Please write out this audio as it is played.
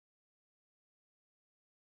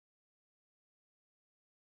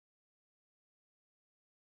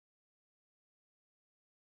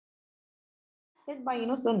Said by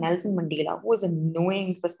Sir Nelson Mandela, who was a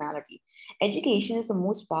knowing personality. Education is the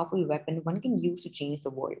most powerful weapon one can use to change the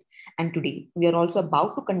world. And today, we are also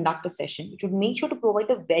about to conduct a session which would make sure to provide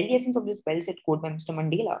the very essence of this well said quote by Mr.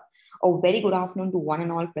 Mandela. A very good afternoon to one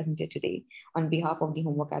and all present here today. On behalf of the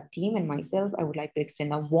Homework App team and myself, I would like to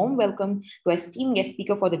extend a warm welcome to our esteemed guest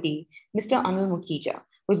speaker for the day, Mr. Aniel Mukhiijaa,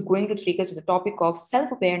 who is going to take us to the topic of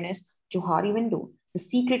self-awareness, Johari Window. The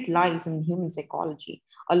secret lies in human psychology,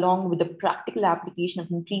 along with the practical application of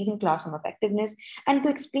increasing classroom effectiveness, and to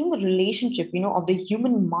explain the relationship, of the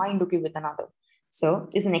human mind, with another. Sir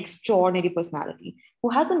is an extraordinary personality who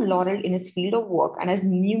has been lauded in his field of work and has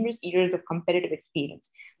numerous years of competitive experience.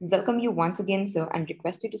 We welcome you once again, sir, and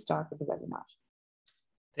request you to start with the webinar.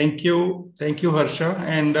 Thank you, Harsha,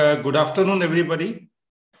 and good afternoon, everybody.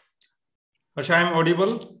 Harsha, I'm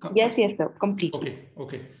audible? Yes, sir, completely.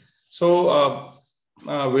 Okay. So,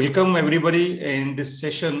 welcome everybody in this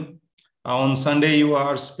session. On Sunday, you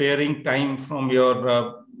are sparing time from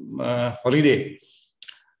your holiday,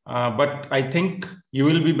 but I think you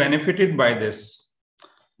will be benefited by this.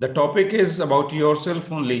 The topic is about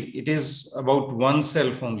yourself only. It is about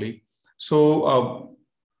oneself only. So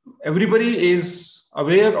everybody is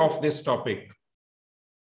aware of this topic,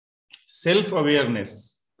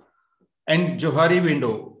 self-awareness and Johari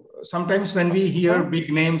window. Sometimes when we hear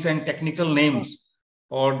big names and technical names,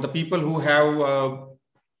 or the people who have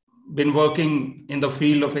been working in the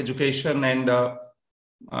field of education and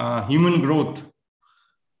human growth,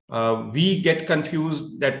 we get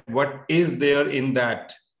confused that what is there in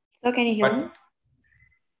that. So can you hear me?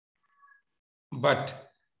 But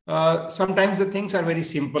sometimes the things are very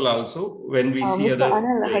simple also when we see Mr. other...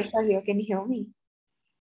 Aniel, Harsha here, can you hear me?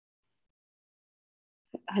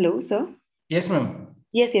 Hello, sir? Yes, ma'am.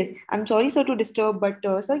 Yes. I'm sorry, sir, to disturb, but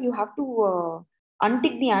sir, you have to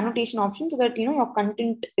untick the annotation option so that your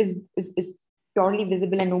content is purely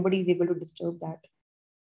visible and nobody is able to disturb that.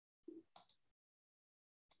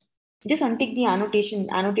 Just untick the annotation,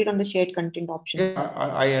 annotate on the shared content option. Yeah,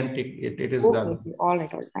 I untick it. It is done. Okay. All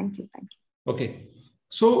right. Thank you. Okay.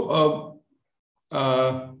 So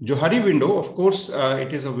Johari window, of course,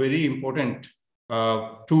 it is a very important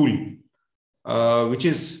tool which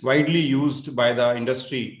is widely used by the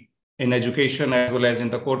industry in education as well as in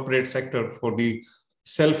the corporate sector for the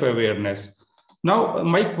self-awareness. Now,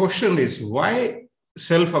 my question is, why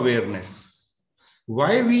self-awareness?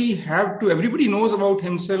 Why we have to, everybody knows about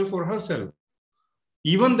himself or herself.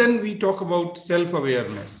 Even then we talk about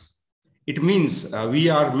self-awareness. It means we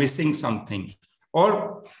are missing something,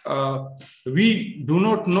 or we do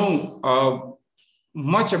not know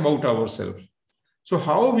much about ourselves. So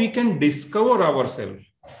how we can discover ourselves?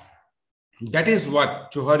 That is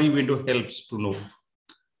what Johari window helps to know.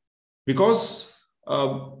 Because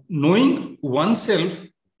knowing oneself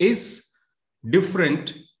is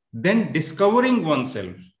different than discovering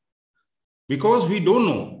oneself. Because we don't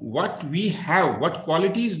know what we have, what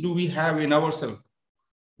qualities do we have in ourselves,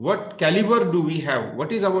 what caliber do we have,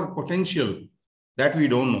 what is our potential, that we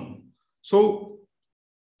don't know. So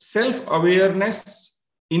self-awareness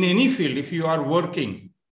in any field, if you are working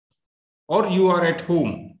or you are at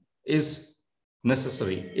home, is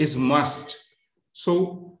necessary, is must.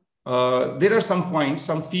 So there are some points,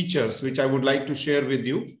 some features which I would like to share with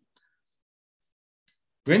you.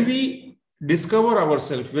 When we discover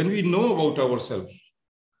ourselves, when we know about ourselves,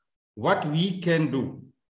 what we can do,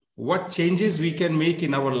 what changes we can make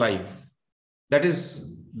in our life, that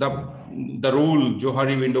is the role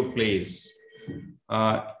Johari window plays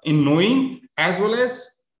in knowing as well as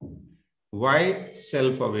why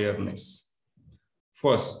self-awareness.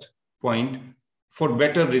 First point, for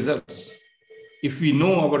better results. If we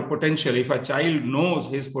know our potential, if a child knows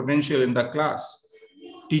his potential in the class,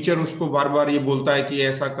 teacher उसको बार बार ये बोलता है कि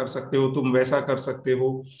ऐसा कर सकते हो, तुम वैसा कर सकते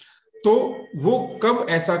हो, तो वो कब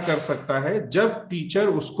ऐसा कर सकता है? जब टीचर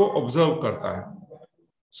उसको ऑब्जर्व करता है.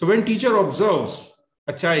 So when teacher observes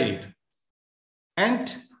a child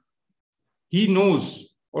and he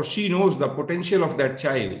knows or she knows the potential of that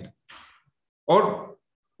child, or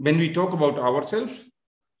when we talk about ourselves,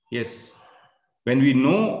 yes, when we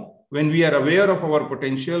know, when we are aware of our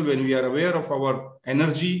potential, when we are aware of our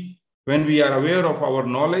energy, when we are aware of our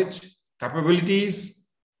knowledge, capabilities,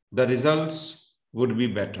 the results would be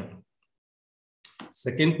better.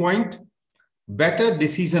 Second point, better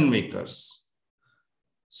decision makers.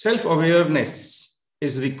 Self-awareness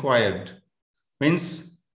is required.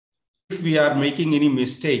 Means if we are making any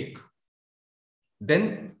mistake,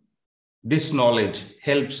 then this knowledge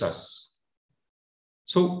helps us.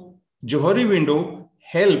 So Johari window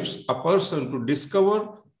helps a person to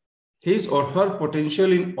discover his or her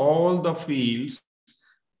potential in all the fields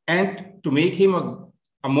and to make him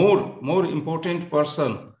a more important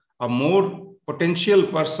person, a more potential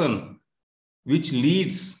person, which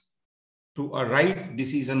leads to a right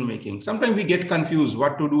decision making. Sometimes we get confused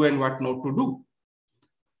what to do and what not to do.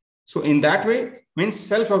 So in that way, means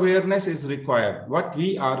self-awareness is required. What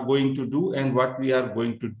we are going to do and what we are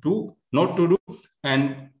going to do, not to do,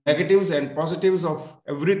 and negatives and positives of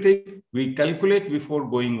everything we calculate before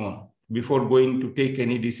going on, before going to take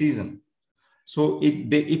any decision. So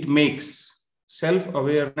it makes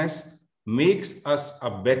self-awareness makes us a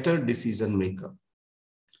better decision maker.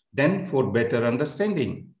 Then for better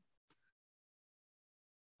understanding,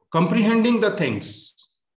 comprehending the things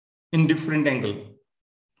in different angle.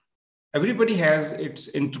 Everybody has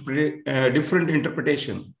its different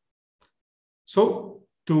interpretation. So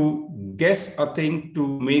to guess a thing,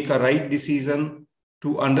 to make a right decision,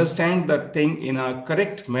 to understand the thing in a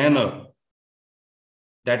correct manner,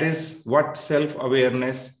 that is what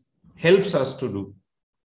self-awareness helps us to do.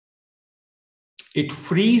 It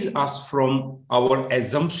frees us from our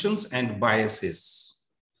assumptions and biases.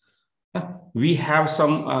 We have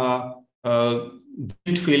some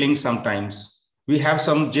guilt feeling sometimes. We have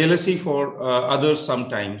some jealousy for others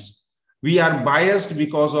sometimes. We are biased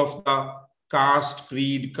because of the caste,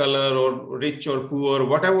 creed, color, or rich or poor,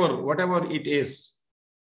 whatever it is.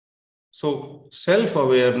 So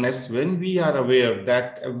self-awareness, when we are aware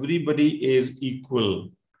that everybody is equal,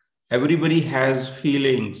 everybody has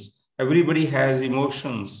feelings, everybody has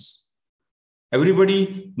emotions,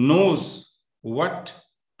 everybody knows what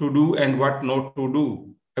to do and what not to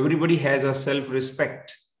do, everybody has a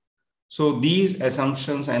self-respect. So these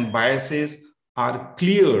assumptions and biases are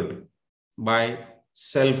cleared by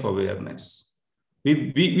self-awareness.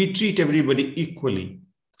 We treat everybody equally.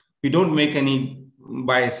 We don't make any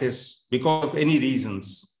biases because of any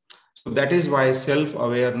reasons. So that is why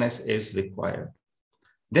self-awareness is required.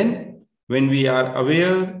 Then when we are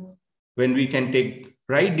aware, when we can take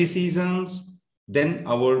right decisions, then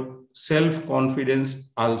our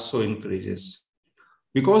self-confidence also increases.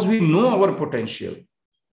 Because we know our potential.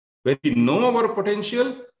 When we know our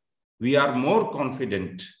potential, we are more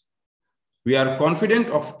confident. We are confident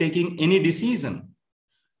of taking any decision.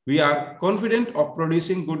 We are confident of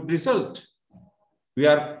producing good result. We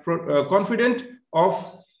are confident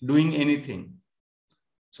of doing anything.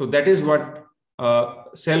 So that is what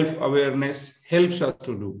self-awareness helps us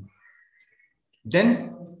to do.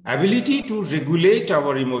 Then ability to regulate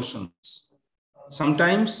our emotions.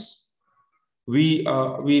 Sometimes we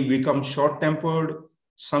become short-tempered.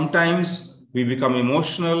 Sometimes we become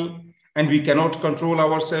emotional and we cannot control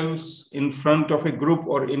ourselves in front of a group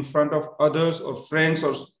or in front of others or friends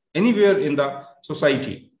or anywhere in the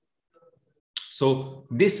society. So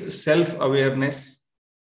this self-awareness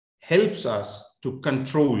helps us to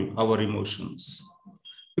control our emotions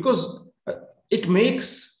because it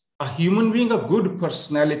makes a human being a good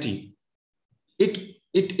personality. It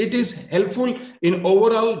is helpful in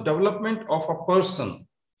overall development of a person,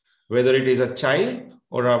 whether it is a child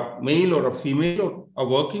or a male or a female or a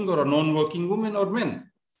working or a non-working woman or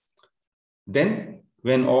man. Then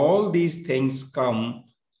when all these things come,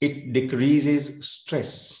 it decreases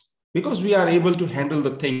stress because we are able to handle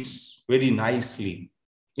the things very nicely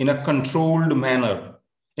in a controlled manner,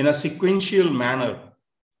 in a sequential manner,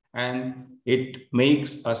 and it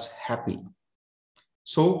makes us happy.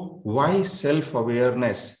 So why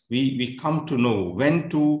self-awareness? We come to know when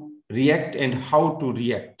to react and how to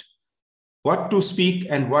react, what to speak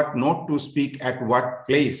and what not to speak at what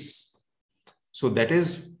place. So that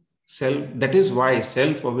is why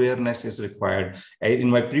self-awareness is required. In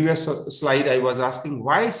my previous slide, I was asking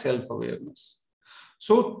why self-awareness.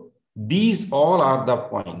 So these all are the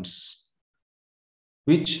points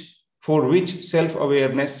for which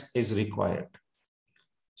self-awareness is required.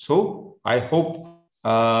 So I hope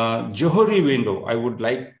Johari Window, I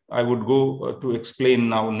would go to explain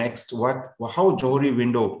now next how Johari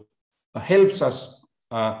Window helps us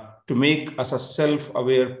to make us a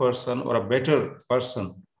self-aware person or a better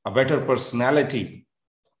person, a better personality.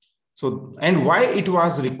 So, and why it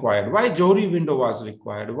was required, why Johari Window was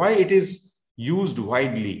required, why it is used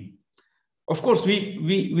widely. Of course,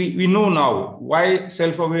 we know now why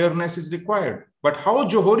self-awareness is required, but how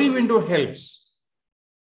Johari Window helps,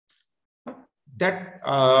 that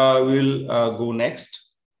will go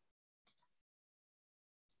next.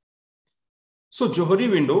 So Johari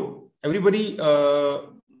Window, everybody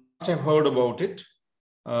must have heard about it,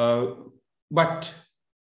 but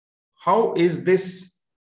how is this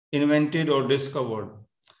invented or discovered?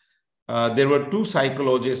 There were two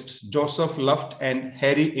psychologists, Joseph Luft and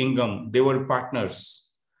Harry Ingham. They were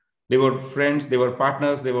partners. They were friends, they were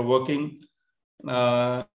partners, they were working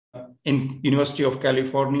in University of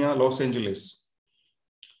California, Los Angeles.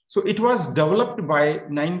 So it was developed by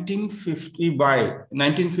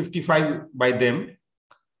 1955 by them.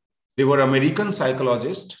 They were American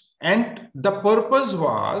psychologists, and the purpose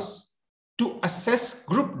was to assess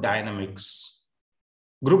group dynamics.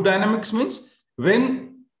 Group dynamics means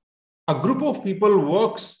when a group of people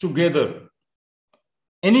works together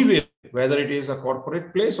anywhere, whether it is a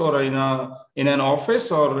corporate place or in an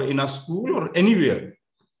office or in a school or anywhere.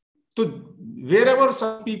 So wherever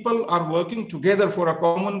some people are working together for a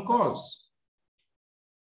common cause,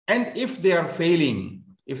 and if they are failing,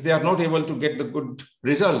 if they are not able to get the good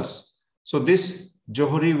results, so this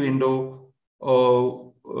Johari window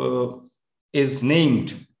is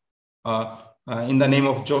named in the name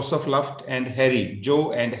of Joseph Luft and Harry,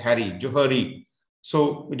 Joe and Harry, Johari.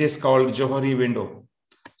 So it is called Johari window.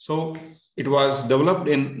 So it was developed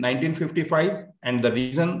in 1955, and the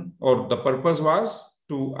reason or the purpose was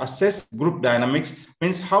to assess group dynamics,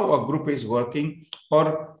 means how a group is working,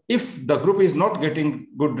 or if the group is not getting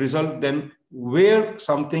good result, then where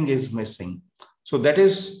something is missing. So that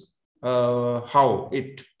is how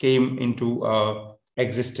it came into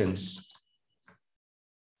existence.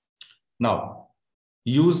 Now,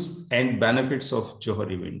 use and benefits of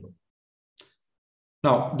Johari window.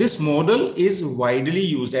 Now, this model is widely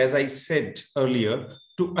used, as I said earlier,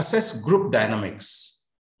 to assess group dynamics,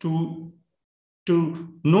 to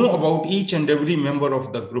know about each and every member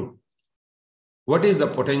of the group. What is the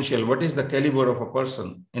potential? What is the caliber of a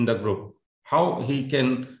person in the group? How he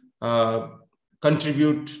can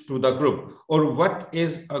contribute to the group, or what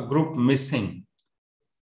is a group missing?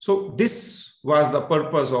 So this was the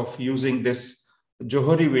purpose of using this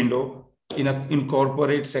Johari window in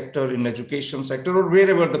corporate sector, in education sector, or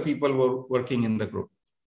wherever the people were working in the group.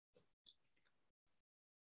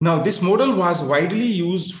 Now, this model was widely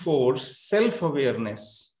used for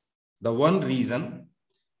self-awareness, the one reason.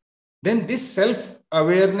 Then this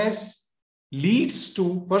self-awareness leads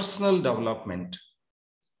to personal development,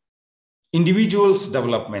 individual's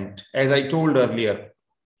development, as I told earlier,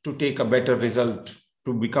 to take a better result,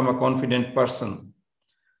 to become a confident person.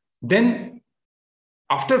 Then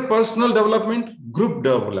after personal development, group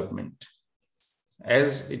development,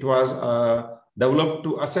 as it was developed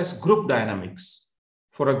to assess group dynamics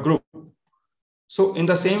for a group. So in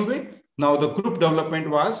the same way, now the group development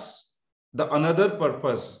was the another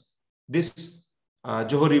purpose this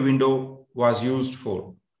Johari window was used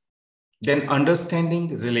for. Then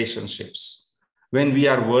understanding relationships. When we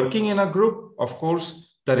are working in a group, of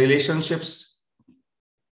course, the relationships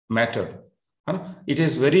matter. It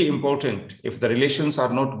is very important. If the relations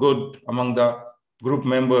are not good among the group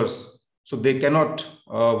members, so they cannot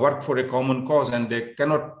work for a common cause, and they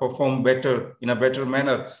cannot perform better in a better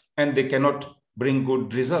manner, and they cannot bring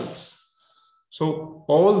good results. So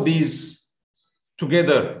all these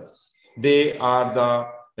together, they are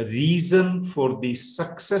the reason for the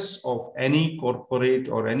success of any corporate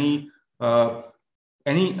or any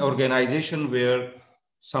organization where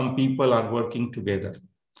some people are working together.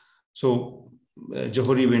 So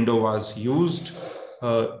Johari window was used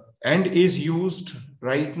and is used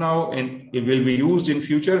right now, and it will be used in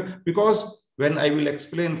future, because when I will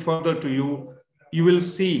explain further to you, you will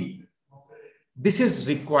see this is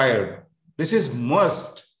required, this is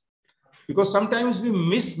must, because sometimes we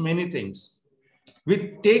miss many things.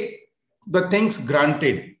 We take the things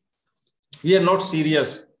granted. We are not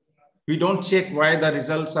serious. We don't check why the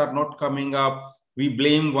results are not coming up. We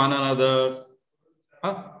blame one another.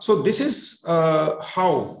 So this is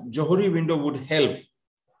how Johari window would help.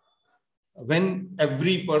 When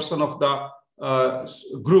every person of the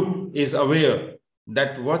group is aware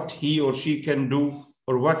that what he or she can do,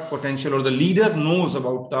 or what potential, or the leader knows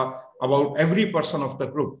about every person of the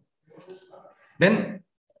group, then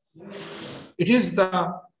it is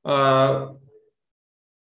the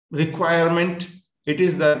requirement, it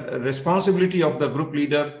is the responsibility of the group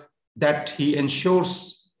leader that he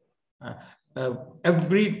ensures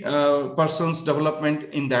every person's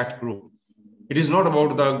development in that group. It is not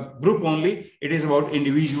about the group only, it is about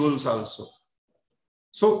individuals also.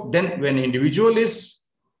 So then when individual is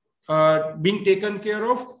being taken care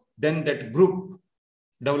of, then that group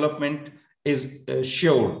development is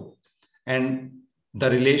sure, and the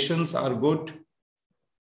relations are good,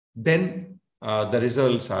 then the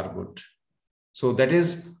results are good. So that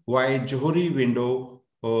is why Johari window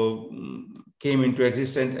came into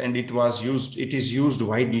existence, and it is used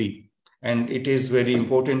widely, and it is very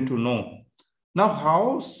important to know. Now,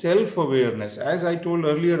 how self-awareness, as I told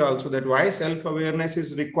earlier also, that why self-awareness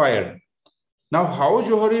is required. Now, how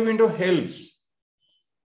Johari window helps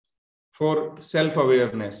for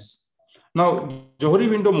self-awareness. Now, Johari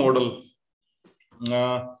Window Model,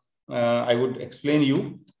 I would explain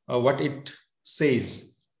you what it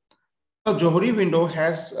says. Now, Johari Window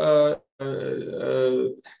has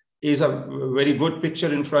is a very good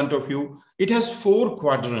picture in front of you. It has 4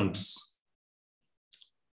 quadrants.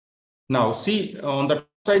 Now, see on the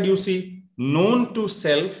side you see known to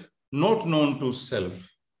self, not known to self.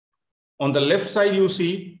 On the left side you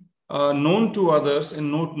see known to others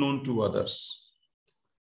and not known to others.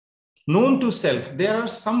 Known to self, there are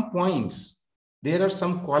some points, there are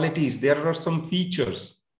some qualities, there are some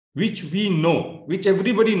features which we know, which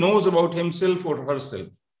everybody knows about himself or herself.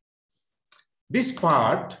 This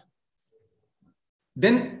part,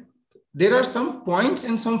 then there are some points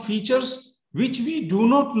and some features which we do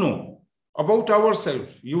not know about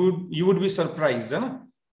ourselves. You would be surprised, है ना,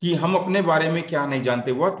 कि हम अपने बारे में क्या नहीं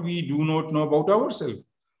जानते. What we do not know about ourselves.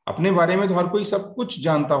 अपने बारे में तो हर कोई सब कुछ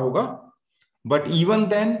जानता होगा, but even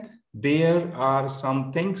then there are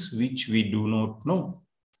some things which we do not know,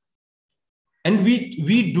 and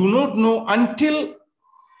we do not know until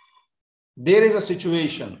there is a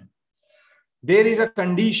situation, there is a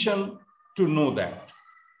condition to know that.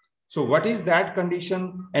 So what is that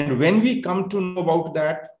condition, and when we come to know about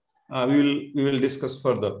that, we will discuss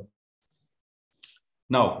further.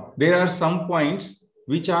 Now, there are some points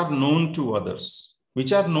which are known to others,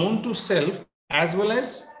 which are known to self as well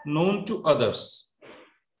as known to others.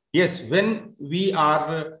 Yes, when we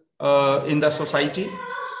are in the society,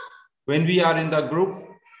 when we are in the group,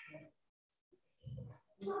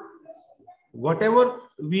 whatever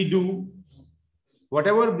we do,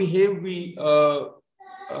 whatever behave we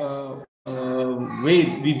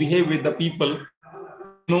way we behave with the people,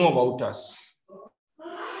 know about us.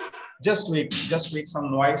 Just wait,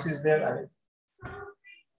 some noise is there.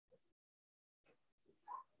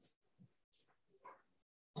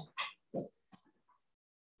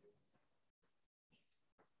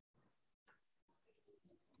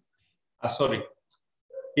 Sorry.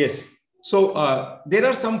 Yes. So there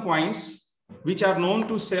are some points which are known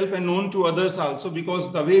to self and known to others also,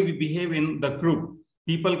 because the way we behave in the group,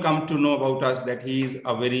 people come to know about us that he is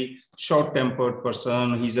a very short-tempered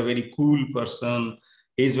person, he's a very cool person,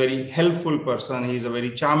 he's a very helpful person, he's a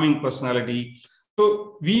very charming personality.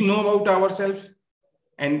 So we know about ourselves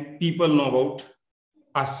and people know about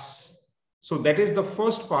us. So that is the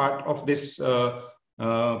first part of this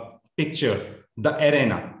picture, the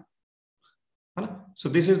arena. So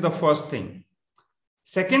this is the first thing.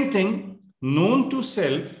 Second thing, known to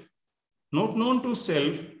self, not known to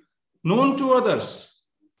self, known to others.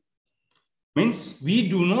 Means we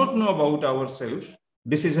do not know about ourselves.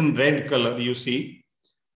 This is in red color, you see,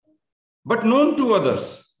 but known to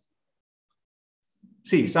others.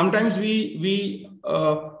 See, sometimes we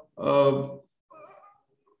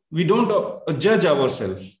don't judge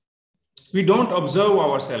ourselves. We don't observe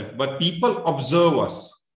ourselves, but people observe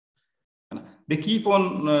us. They keep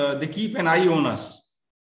an eye on us,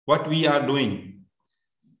 what we are doing.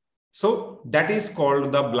 So that is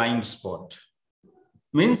called the blind spot.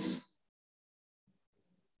 Means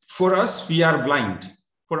for us, we are blind.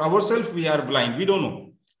 For ourselves, we are blind. We don't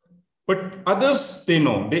know. But others, they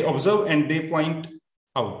know. They observe and they point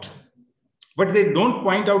out. But they don't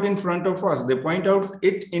point out in front of us. They point out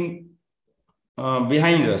it in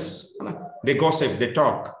behind us. They gossip, they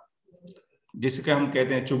talk. जिसके हम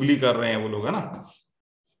कहते हैं चुगली कर रहे हैं वो लोग, है ना.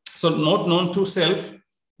 So not known to self,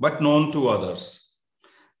 but known to others.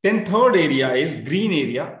 Then third area is green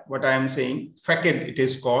area, what I am saying, facade it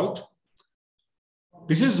is called.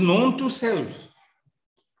 This is known to self.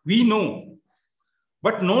 We know,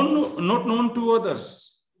 but not known to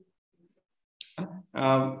others.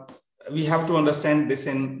 We have to understand this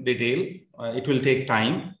in detail. It will take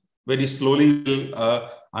time. Very slowly,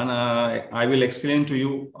 I will explain to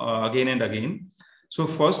you again and again. So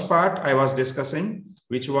first part I was discussing,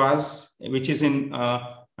 which is in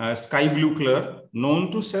sky blue color, known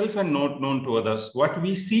to self and not known to others. What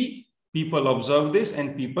we see, people observe this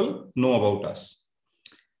and people know about us.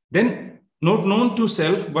 Then not known to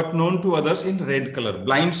self, but known to others in red color,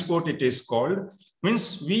 blind spot it is called.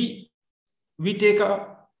 Means we take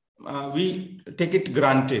it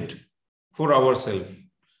granted for ourselves,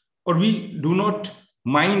 or we do not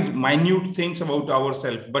mind minute things about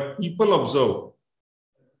ourselves, but people observe.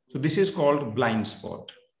 So this is called blind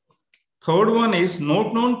spot. Third one is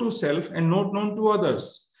not known to self and not known to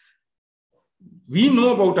others. We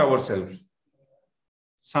know about ourselves,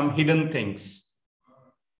 some hidden things,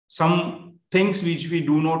 some things which we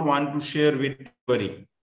do not want to share with anybody,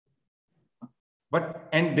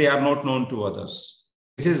 and they are not known to others.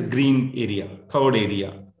 This is green area, third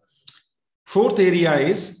area. Fourth area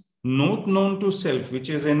is not known to self, which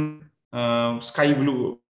is in sky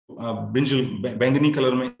blue, brinjal, bangani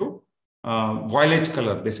color mein to violet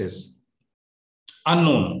color. This is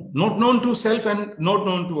unknown, not known to self and not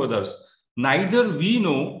known to others. Neither we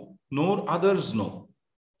know nor others know.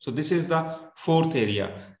 So this is the fourth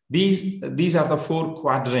area. These are the four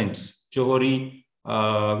quadrants Johari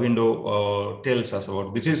window tells us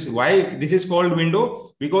about. This is why this is called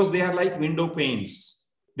window, because they are like window panes.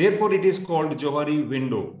 Therefore, it is called Johari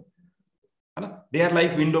window. They are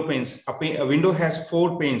like window panes. A window has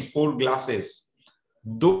 4 panes, 4 glasses.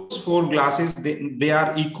 Those 4 glasses, they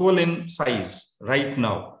are equal in size right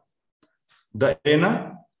now. The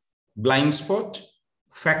arena, blind spot,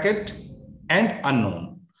 facet, and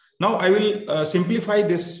unknown. Now I will simplify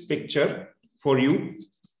this picture for you.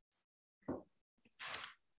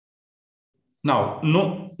 Now,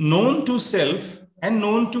 known to self and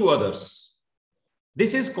known to others.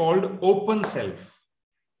 This is called open self,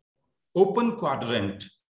 open quadrant,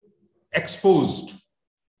 exposed.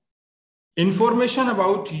 Information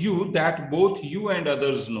about you that both you and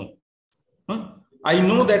others know. I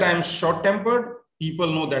know that I am short-tempered.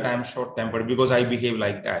 People know that I am short-tempered because I behave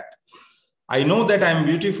like that. I know that I am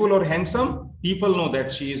beautiful or handsome. People know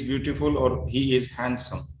that she is beautiful or he is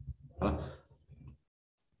handsome.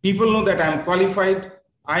 People know that I am qualified.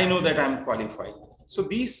 I know that I am qualified. So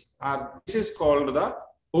this is called the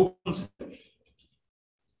open self.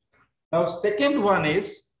 Now, second one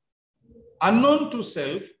is unknown to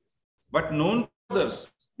self, but known to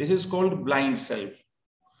others. This is called blind self.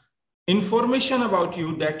 Information about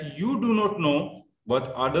you that you do not know,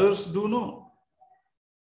 but others do know.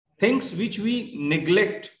 Things which we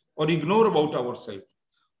neglect or ignore about ourselves,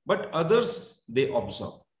 but others, they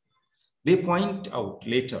observe. They point out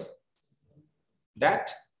later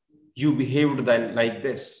that you behaved like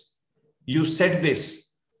this. You said this,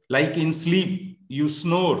 like in sleep, you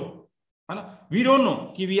snore. We don't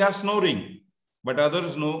know that we are snoring, but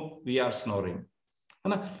others know we are snoring.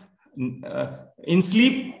 In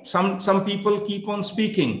sleep, some people keep on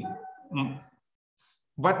speaking,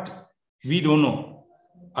 but we don't know.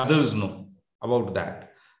 Others know about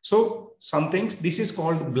that. So some things, this is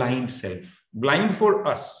called blind self. Blind for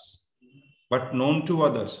us, but known to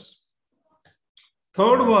others.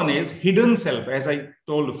 Third one is hidden self, as I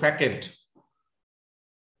told, facet.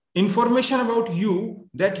 Information about you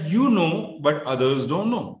that you know, but others don't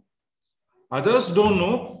know. Others don't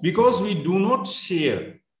know because we do not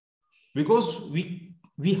share, because we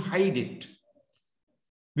hide it.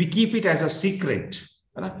 We keep it as a secret.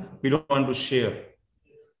 We don't want to share.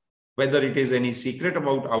 Whether it is any secret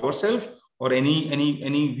about ourselves or any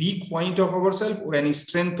weak point of ourselves or any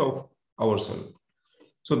strength of ourselves.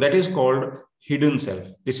 So that is called hidden self.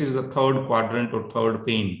 This is the third quadrant or third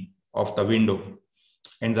pane of the window.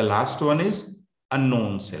 And the last one is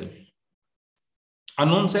unknown self.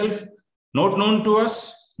 Unknown self, not known to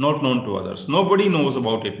us, not known to others. Nobody knows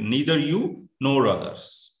about it, neither you nor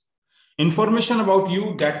others. Information about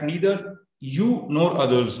you that neither you nor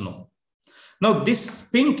others know. Now,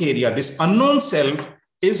 this pink area, this unknown self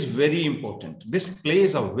is very important. This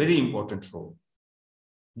plays a very important role.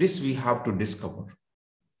 This we have to discover,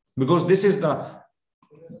 because this is the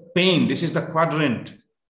pane, this is the quadrant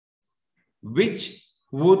which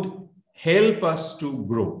would help us to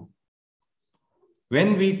grow.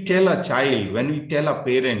 When we tell a child, when we tell a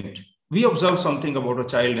parent, we observe something about a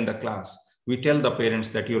child in the class. We tell the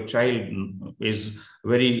parents that your child is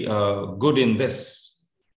very good in this.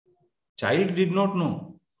 Child did not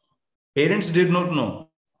know. Parents did not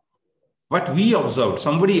know. But we observed,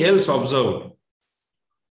 somebody else observed.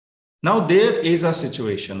 Now there is a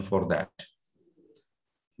situation for that.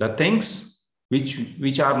 The things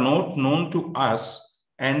which are not known to us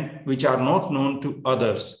and which are not known to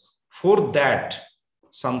others, for that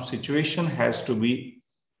some situation has to be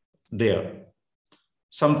there.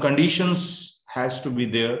 Some conditions has to be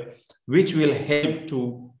there which will help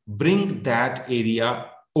to bring that area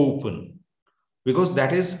open, because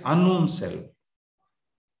that is unknown self.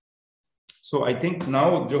 So I think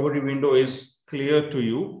now Johari window is clear to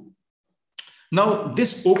you. Now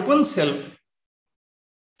this open self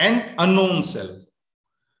and unknown self,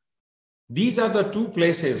 these are the two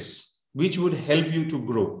places which would help you to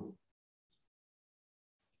grow.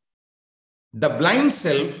 The blind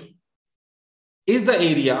self is the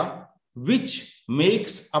area which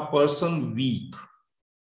makes a person weak,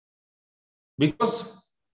 because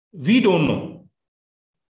we don't know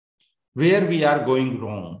where we are going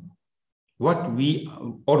wrong, what we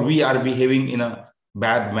are behaving in a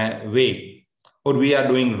bad way, or we are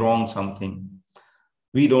doing wrong something.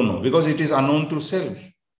 We don't know because it is unknown to self,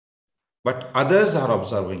 but others are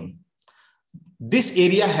observing. this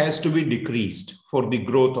area has to be decreased for the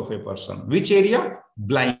growth of a person. Which area?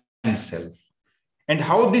 Blind self. And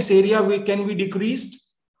how this area can be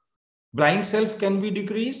decreased? Blind self can be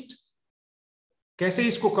decreased. कैसे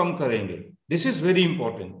इसको कम करेंगे? This is very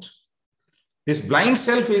important. This blind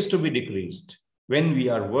self is to be decreased when we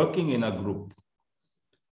are working in a group,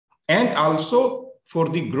 and also for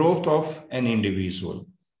the growth of an individual,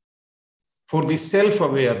 for the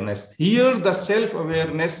self-awareness. Here, the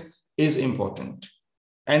self-awareness is important.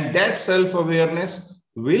 And that self-awareness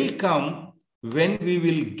will come when we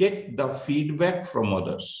will get the feedback from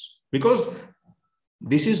others, because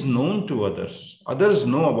this is known to others. Others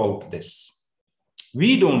know about this.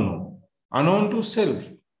 We don't know, unknown to self.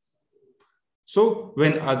 So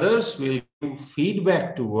when others will give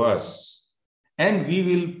feedback to us and we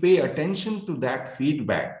will pay attention to that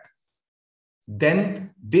feedback,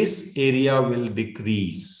 then this area will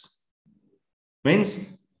decrease.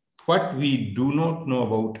 Means what we do not know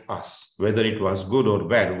about us, whether it was good or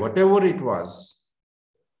bad, whatever it was,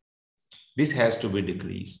 this has to be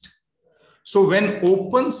decreased. So when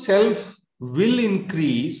open self will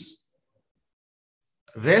increase,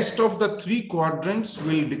 rest of the three quadrants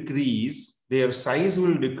will decrease, their size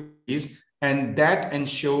will decrease, and that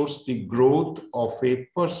ensures the growth of a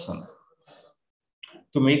person.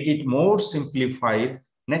 To make it more simplified,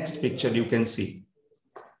 next picture you can see.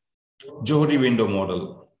 Johari Window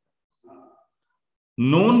Model.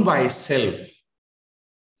 Known by self.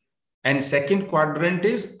 And second quadrant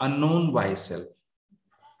is unknown by self.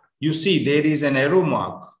 You see there is an arrow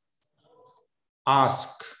mark.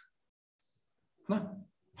 Ask.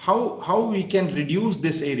 How we can reduce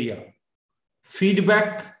this area?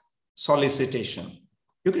 Feedback solicitation.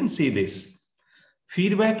 You can see this.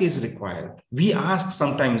 Feedback is required. We ask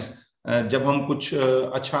sometimes, जब हम कुछ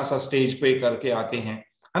अच्छा सा stage पे करके आते हैं,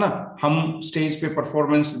 है ना, हम स्टेज पे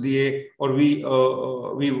परफॉर्मेंस दिए और we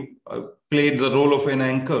played the role of an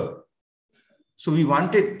anchor. So we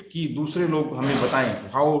wanted कि दूसरे लोग हमें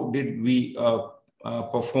बताएं how did we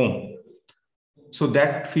perform. So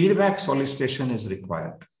that feedback solicitation is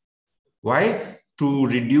required. Why? To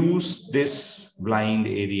reduce this blind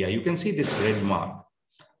area. You can see this red mark.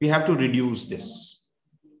 We have to reduce this.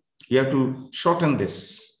 We have to shorten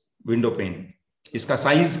this window pane. इसका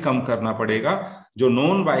size कम करना पड़ेगा. जो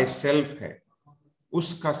known by self है,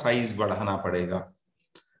 उसका size बढ़ाना पड़ेगा.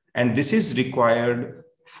 And this is required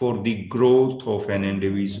for the growth of an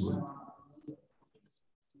individual.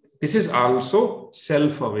 This is also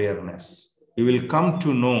self-awareness. We will come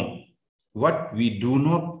to know what we do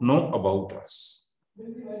not know about us.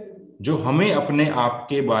 जो हमें अपने आप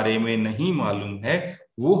के बारे में नहीं मालूम है,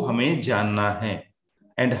 वो हमें जानना है.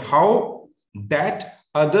 And how that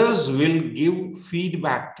others will give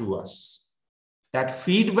feedback to us. That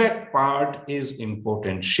feedback part is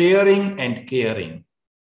important. Sharing and caring.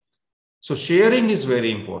 So sharing is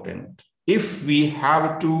very important. If we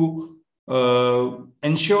have to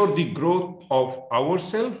ensure the growth of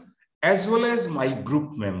ourselves as well as my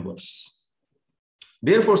group members.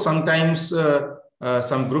 Therefore, sometimes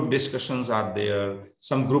some group discussions are there,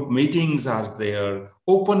 some group meetings are there,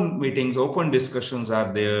 open meetings, open discussions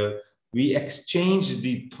are there. We exchange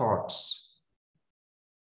the thoughts.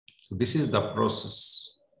 So this is the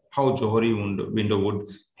process, how Johari Window would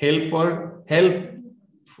help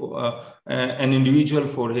an individual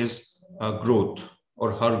for his growth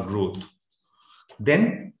or her growth.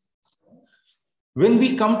 Then, when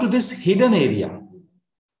we come to this hidden area,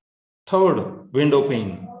 third window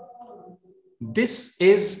pane, this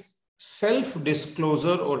is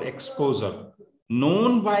self-disclosure or exposure,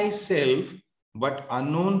 known by self but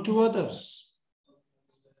unknown to others.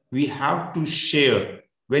 We have to share.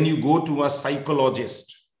 When you go to a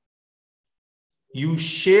psychologist, you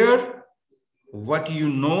share what you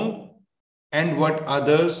know and what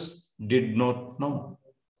others did not know.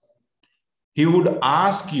 He would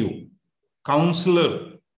ask you,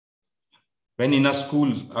 counselor, when in a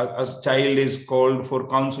school, a child is called for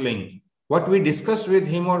counseling, what we discussed with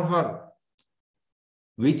him or her,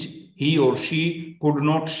 which he or she could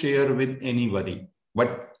not share with anybody,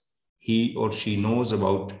 but he or she knows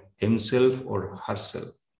about himself or herself.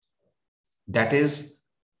 That is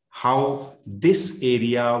how this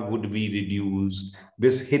area would be reduced.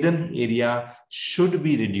 This hidden area should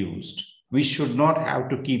be reduced. We should not have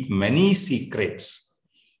to keep many secrets,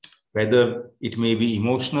 whether it may be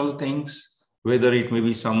emotional things, whether it may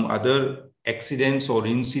be some other accidents or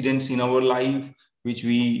incidents in our life, which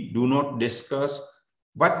we do not discuss,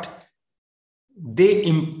 but they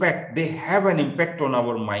have an impact on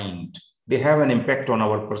our mind. They have an impact on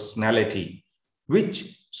our personality,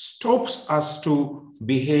 which stops us to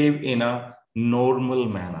behave in a normal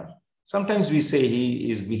manner. Sometimes we say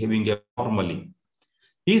he is behaving abnormally.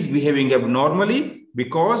 He's behaving abnormally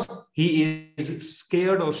because he is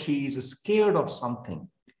scared or she is scared of something,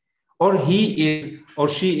 or he is or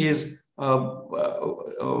she is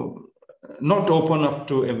not open up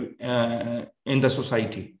to in the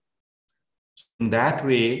society. In that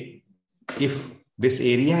way, if this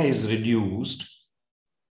area is reduced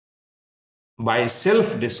by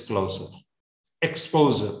self-disclosure,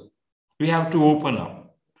 exposure, we have to open up.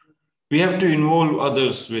 We have to involve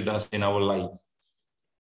others with us in our life.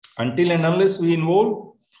 Until and unless we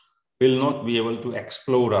involve, we'll not be able to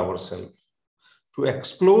explore ourselves. To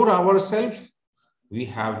explore ourselves, we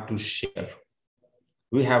have to share.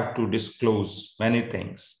 We have to disclose many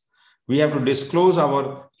things. We have to disclose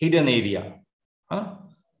our hidden area,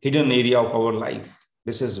 hidden area of our life.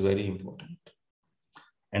 This is very important.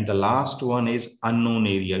 And the last one is unknown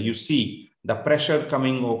area. You see the pressure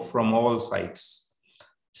coming from all sides.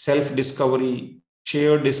 Self-discovery,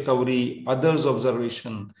 shared discovery, others'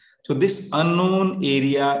 observation. So this unknown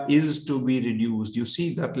area is to be reduced. You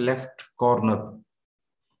see that left corner,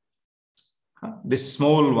 this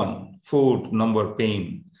small one, 4 number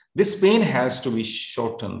pane. This pane has to be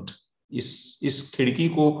shortened. इस खिड़की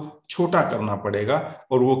को छोटा करना पड़ेगा,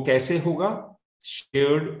 और वो कैसे होगा?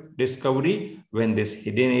 Shared discovery, when this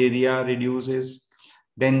hidden area reduces.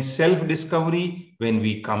 Then self-discovery, when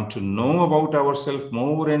we come to know about ourselves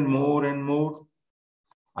more and more and more,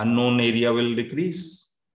 unknown area will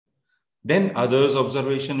decrease. Then others'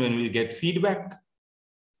 observation, when we get feedback.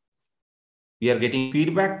 We are getting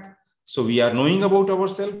feedback, so we are knowing about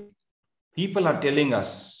ourselves. People are telling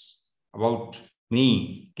us about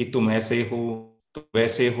me, कि तुम ऐसे हो, तुम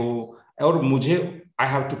वैसे हो, और मुझे, I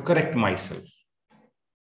have to correct myself.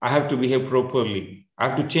 I have to behave properly. I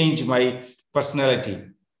have to change my personality.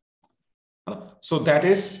 So that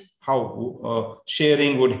is how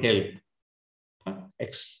sharing would help.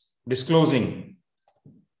 Disclosing.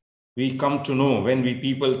 We come to know when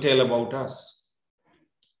people tell about us.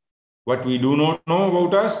 What we do not know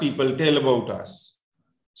about us, people tell about us.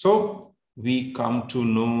 So we come to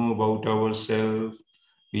know about ourselves.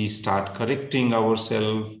 We start correcting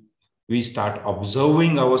ourselves. We start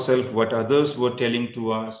observing ourselves, what others were telling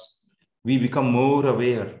to us. We become more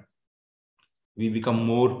aware. We become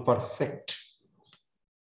more perfect.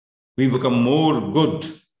 We become more good.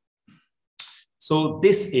 So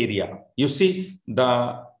this area, you see,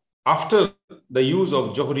 after the use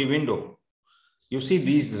of Johari window, you see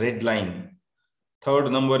these red line.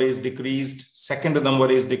 3rd number is decreased, 2nd number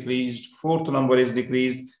is decreased, 4th number is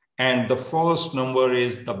decreased, and the 1st number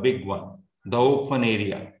is the big one, the open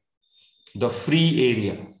area, the free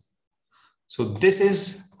area. So this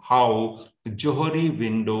is how the Johari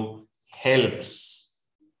window helps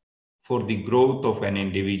for the growth of an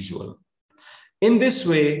individual. In this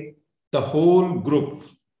way, the whole group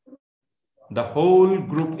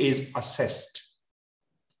is assessed,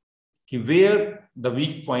 where the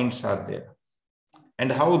weak points are there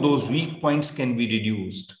and how those weak points can be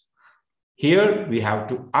reduced. Here we have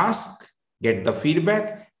to ask, get the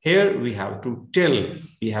feedback. Here we have to tell,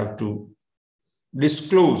 we have to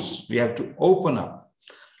disclose, we have to open up.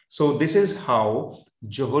 So this is how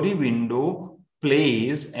Johari window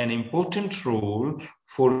plays an important role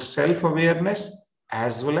for self-awareness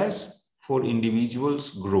as well as for individuals'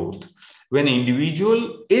 growth. When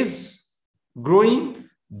individual is growing,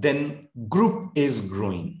 then group is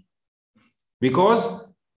growing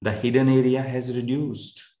because the hidden area has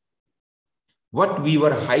reduced. What we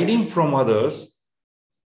were hiding from others,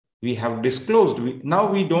 we have disclosed.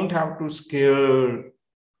 Now we don't have to scare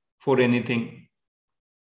for anything.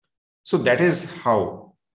 So that is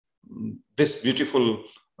how this beautiful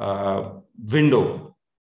window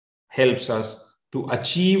helps us to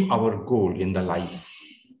achieve our goal in the life.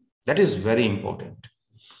 That is very important.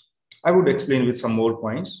 I would explain with some more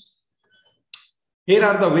points. Here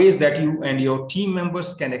are the ways that you and your team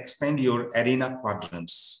members can expand your arena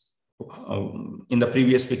quadrants. In the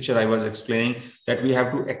previous picture, I was explaining that we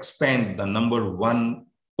have to expand the number 1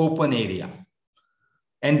 open area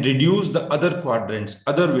and reduce the other quadrants,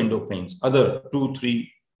 other window panes, other 2,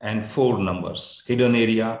 3, and 4 numbers, hidden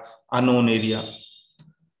area, unknown area.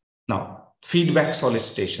 Now, feedback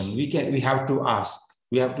solicitation, we have to ask,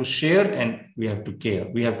 we have to share, and we have to care,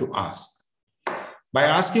 we have to ask. By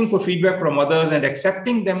asking for feedback from others and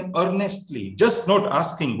accepting them earnestly, just not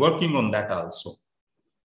asking, working on that also.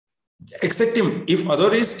 Accepting, if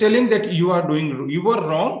other is telling that you were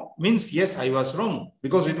wrong, means yes, I was wrong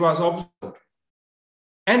because it was observed.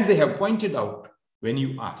 And they have pointed out when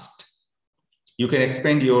you asked. You can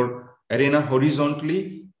expand your arena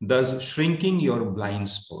horizontally, thus shrinking your blind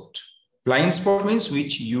spot. Blind spot means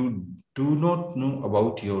which you do not know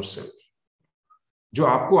about yourself. जो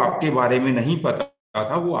आपको आपके बारे में नहीं पता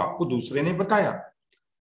था, वो आपको दूसरे ने बताया,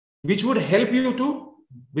 which would help you to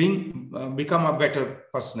become a better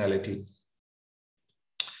personality.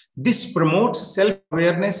 This promotes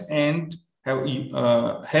self-awareness and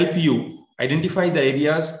help you identify the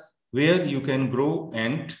areas where you can grow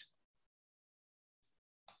and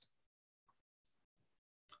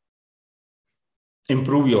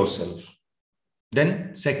improve yourself.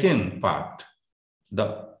 Then second part,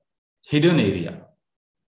 the hidden area,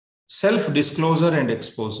 self-disclosure and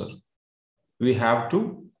exposure. We have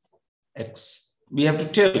to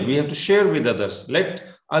tell, we have to share with others. Let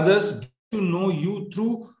others get to know you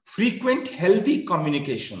through frequent healthy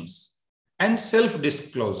communications and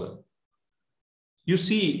self-disclosure. You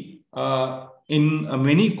see, in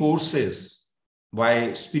many courses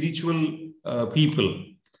by spiritual people,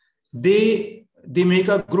 they make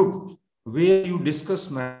a group where you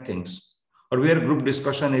discuss many things, or where group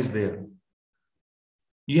discussion is there.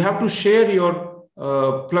 You have to share your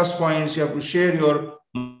plus points, you have to share your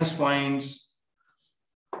minus points.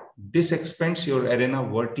 This expands your arena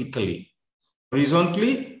vertically,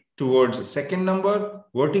 horizontally towards second number,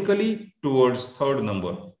 vertically towards third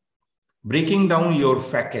number, breaking down your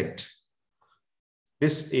facet.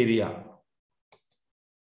 This area,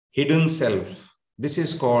 hidden self, this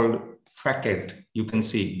is called facet. You can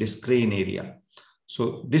see this crane area.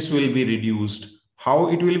 So this will be reduced. How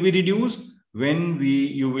it will be reduced? When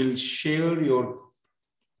you will share your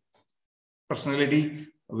personality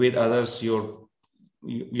with others, your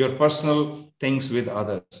personal things with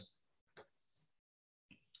others.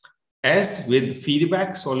 As with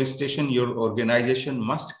feedback solicitation, your organization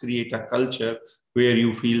must create a culture where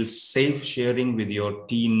you feel safe sharing with your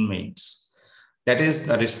teammates. That is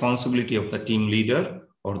the responsibility of the team leader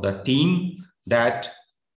or the team, that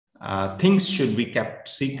things should be kept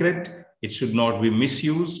secret. It should not be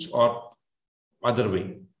misused or other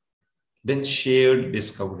way. Then shared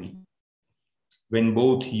discovery. When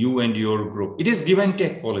both you and your group, it is give and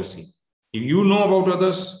take policy. If you know about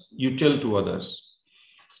others, you tell to others.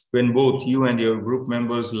 When both you and your group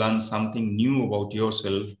members learn something new about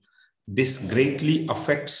yourself, this greatly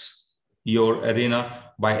affects your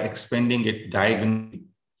arena by expanding it diagonally,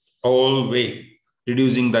 all way,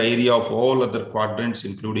 reducing the area of all other quadrants,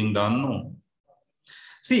 including the unknown.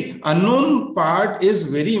 See, unknown part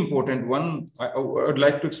is very important. One, I would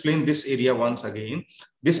like to explain this area once again.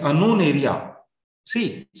 This unknown area.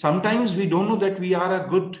 See, sometimes we don't know that we are a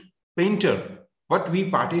good painter, but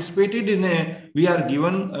we participated in we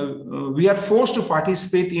are forced to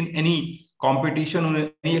participate in any competition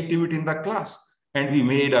or any activity in the class, and we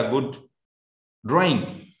made a good drawing.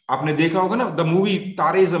 आपने देखा होगा ना, the movie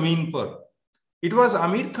तारे ज़मीन पर. It was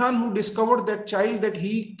Amir Khan who discovered that child that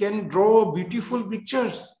he can draw beautiful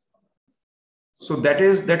pictures. So that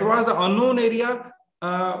was the unknown area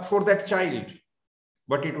for that child.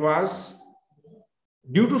 But it was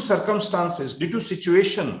due to circumstances, due to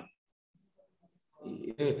situation.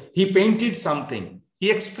 He painted something. He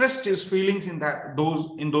expressed his feelings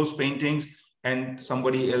in those paintings, and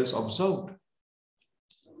somebody else observed.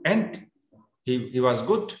 And he was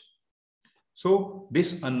good. So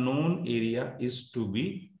this unknown area is to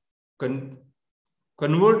be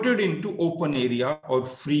converted into open area or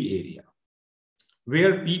free area,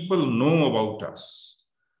 where people know about us.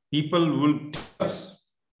 People will tell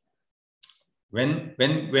us. When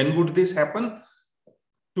would this happen?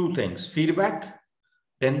 Two things: feedback,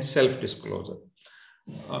 then self-disclosure.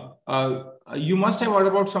 You must have heard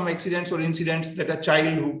about some accidents or incidents that a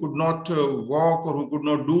child who could not walk or who could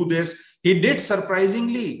not do this, he did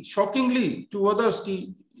surprisingly, shockingly to others,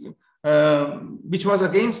 which was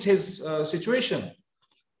against his situation.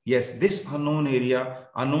 Yes, this unknown area,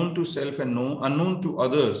 unknown to self and unknown to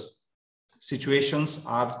others, situations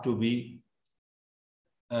are to be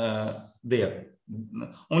there.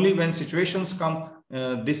 Only when situations come,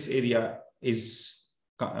 this area is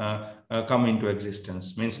come into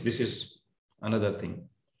existence. Means this is another thing.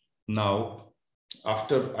 Now,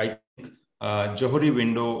 after I think Johari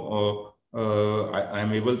window, I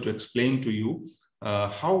am able to explain to you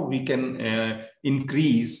how we can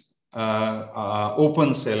increase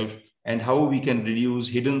open self, and how we can reduce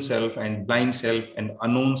hidden self and blind self and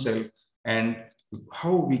unknown self, and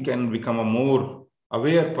how we can become a more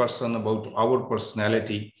aware person about our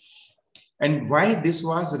personality, and why this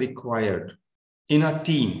was required in a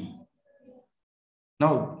team.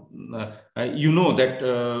 Now, you know that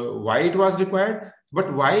why it was required,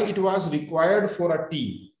 but why it was required for a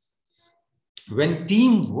team. When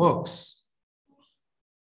team works,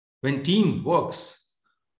 the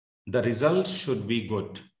result should be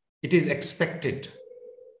good. It is expected.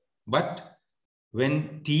 But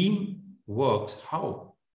when team works,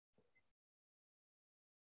 how?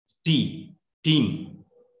 Team,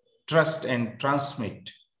 trust and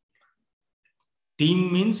transmit.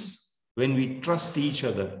 Team means when we trust each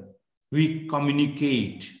other, we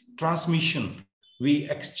communicate, transmission, we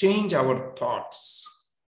exchange our thoughts.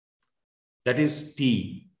 That is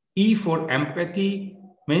T. E for empathy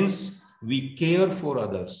means we care for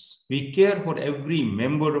others. We care for every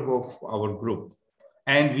member of our group.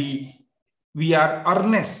 And we are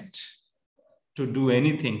earnest to do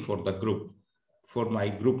anything for the group, for my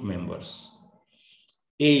group members.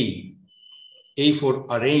 A for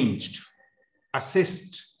arranged,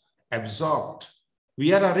 assist, absorbed.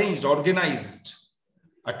 We are arranged, organized.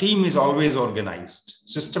 A team is always organized,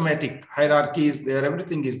 systematic, hierarchy is there,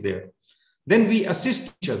 everything is there. Then we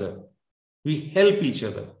assist each other. We help each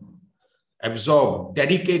other. Absorb,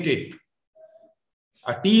 dedicated.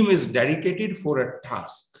 A team is dedicated for a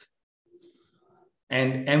task.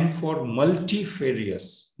 And M for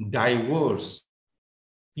multifarious, diverse.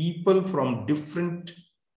 People from different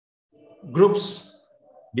groups,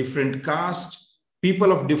 different caste,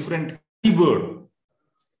 people of different caliber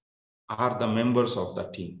are the members of the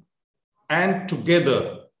team. And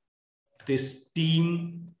together, this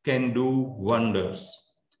team can do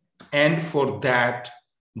wonders. And for that,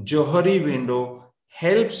 Johari Window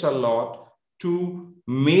helps a lot to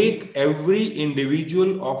make every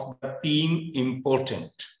individual of the team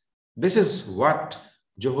important. This is what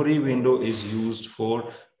Johari Window is used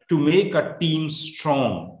for, to make a team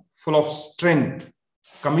strong, full of strength,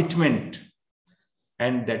 commitment.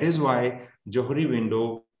 And that is why Johari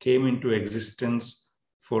Window came into existence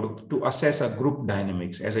to assess a group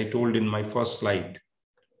dynamics, as I told in my first slide.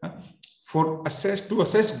 To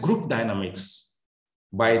assess group dynamics,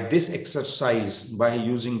 by this exercise, by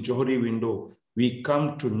using Johari Window, we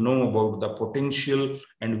come to know about the potential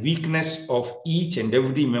and weakness of each and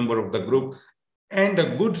every member of the group. And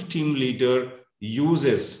a good team leader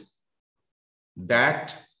uses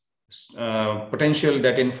that potential,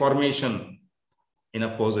 that information in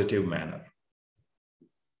a positive manner.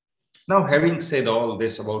 Now, having said all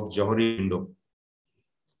this about Johari Window,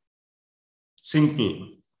 simple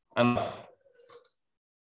enough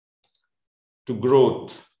to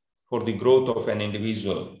growth, for the growth of an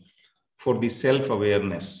individual, for the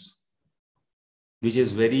self-awareness, which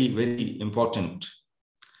is very, very important.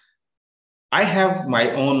 I have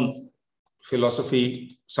my own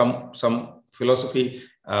philosophy, some philosophy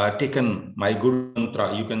taken, my Guru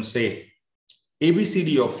Mantra, you can say,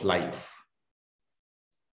 ABCD of life.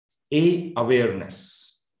 A,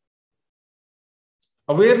 awareness.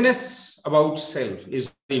 Awareness about self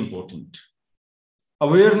is very important.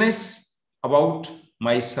 Awareness about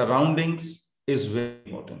my surroundings is very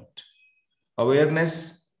important.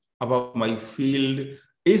 Awareness about my field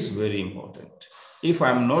is very important. If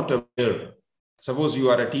I'm not aware, suppose you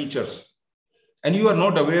are a teacher and you are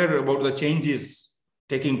not aware about the changes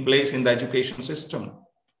taking place in the education system,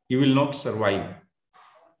 you will not survive.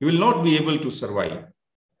 You will not be able to survive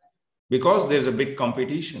because there's a big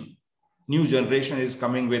competition. New generation is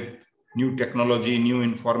coming with new technology, new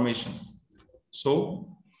information.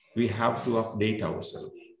 So we have to update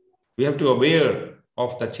ourselves. We have to be aware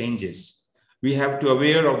of the changes. We have to be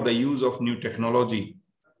aware of the use of new technology.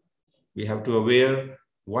 We have to be aware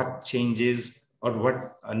what changes or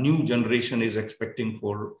what a new generation is expecting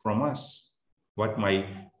from us, what my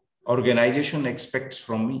organization expects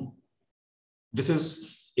from me. This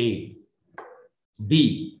is A.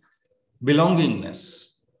 B, belongingness.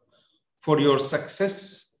 For your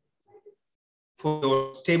success, for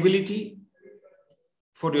your stability,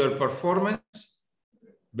 for your performance,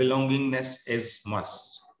 belongingness is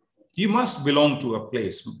must. You must belong to a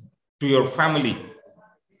place, to your family.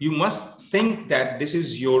 You must think that this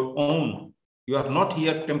is your own. You are not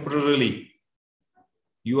here temporarily.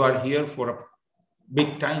 You are here for a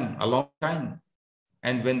big time, a long time.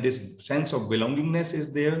 And when this sense of belongingness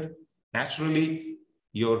is there, naturally,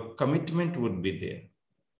 your commitment would be there.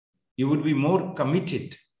 You would be more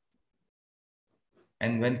committed.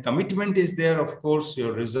 And when commitment is there, of course,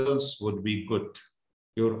 your results would be good.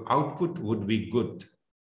 Your output would be good.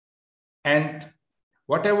 And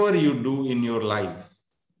whatever you do in your life,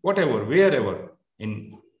 whatever, wherever,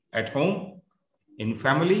 at home, in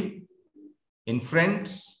family, in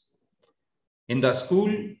friends, in the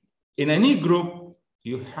school, in any group,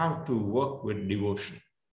 you have to work with devotion.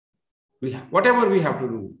 Whatever we have to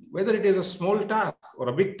do, whether it is a small task or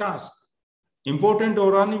a big task, important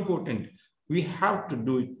or unimportant, we have to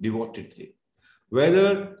do it devotedly.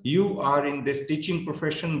 Whether you are in this teaching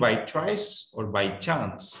profession by choice or by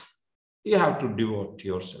chance, you have to devote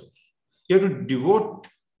yourself. You have to devote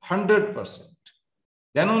 100%.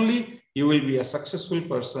 Then only you will be a successful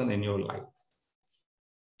person in your life.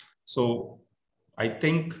 So I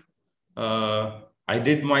think I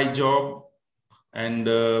did my job, and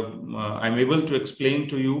I'm able to explain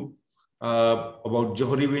to you about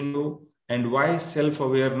Johari Window and why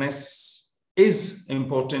self-awareness is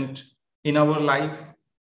important in our life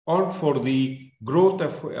or for the growth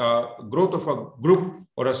of a group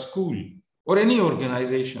or a school or any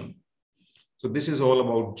organization. So this is all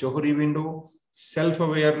about Johari Window,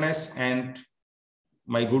 self-awareness, and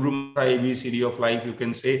my Guru ABCD of life, you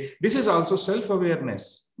can say. This is also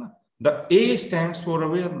self-awareness. The A stands for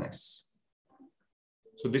awareness.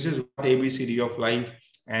 So this is what ABCD of life,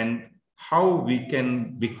 and how we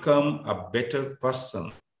can become a better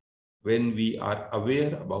person when we are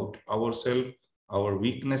aware about ourselves, our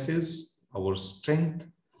weaknesses, our strength,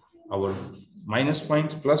 our minus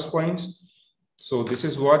points, plus points. So this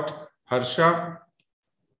is what, Harsha.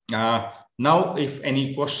 Now, if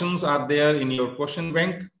any questions are there in your question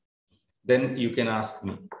bank, then you can ask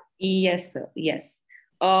me. Yes, sir. Yes.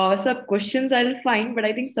 So questions I'll find, but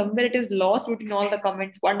I think somewhere it is lost between all the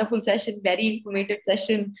comments. Wonderful session, very informative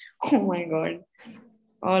session. Oh my God.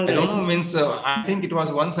 All I don't know, means I think it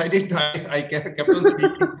was one-sided. I kept on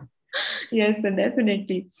speaking. Yes, sir,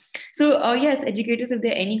 definitely. So yes, educators, if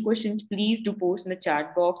there are any questions, please do post in the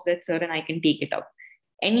chat box, that sir and I can take it up.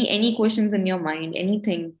 Any questions in your mind,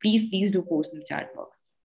 anything, please do post in the chat box.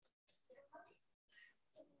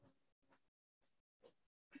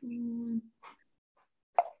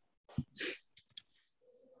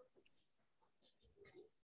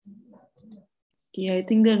 Okay, I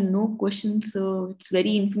think there are no questions. So it's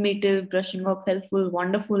very informative, brushing up, helpful,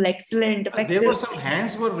 wonderful, excellent, effective. There were some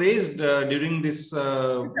hands were raised during this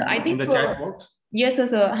I think in the chat box. Yes,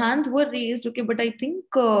 sir. Hands were raised. Okay, but I think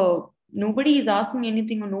nobody is asking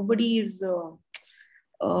anything, or nobody is.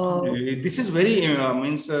 This is very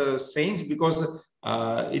strange, because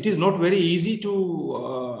it is not very easy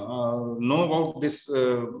to know about this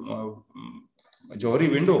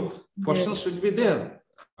Johari Window. Questions should be there.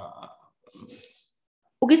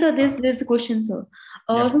 Okay, sir. There's a question, sir.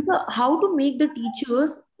 So, sir, how to make the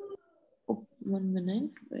teachers? Oh, 1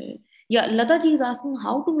 minute. Yeah, Lata ji is asking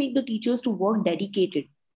how to make the teachers to work dedicated.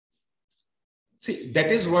 See,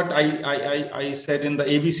 that is what I said in the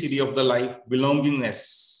ABCD of the life,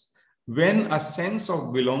 belongingness. When a sense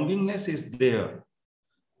of belongingness is there,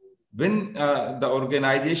 when the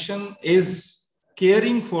organization is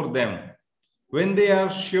caring for them, when they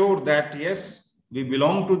are sure that, yes, we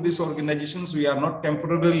belong to these organizations, we are not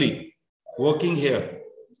temporarily working here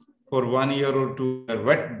for 1 year or 2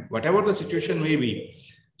 years, whatever the situation may be.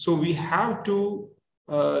 So we have to,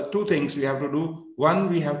 two things we have to do. One,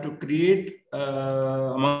 we have to create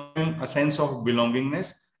among them a sense of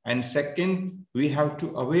belongingness. And second, we have to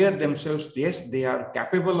aware themselves, yes, they are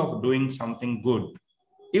capable of doing something good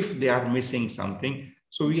if they are missing something.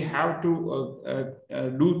 So we have to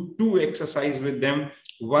do two exercises with them.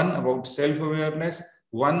 One about self-awareness,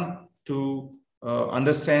 one to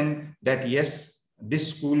understand that, yes,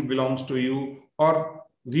 this school belongs to you or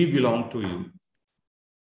we belong to you.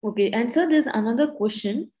 Okay, and sir, there's another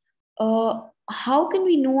question. How can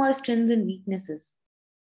we know our strengths and weaknesses?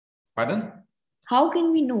 Pardon? How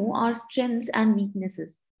can we know our strengths and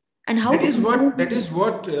weaknesses? And how that is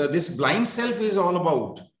what this blind self is all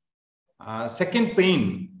about. Second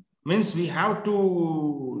pain means we have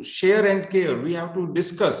to share and care. We have to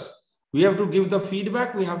discuss. We have to give the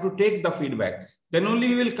feedback. We have to take the feedback. Then only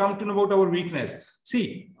we will come to know about our weakness.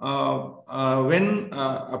 See, when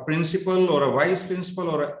a principal or a vice principal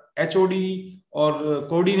or a HOD or a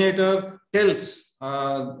coordinator tells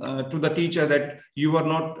to the teacher that you are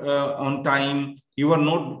not on time, you are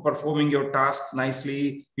not performing your task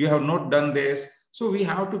nicely, you have not done this. So we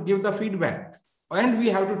have to give the feedback and we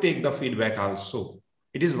have to take the feedback also.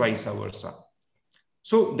 It is vice versa.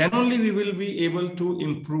 So then only we will be able to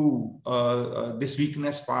improve this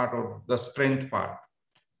weakness part or the strength part.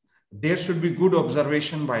 There should be good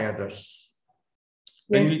observation by others.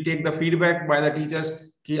 When we take the feedback by the teachers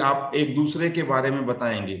कि आप एक दूसरे के बारे में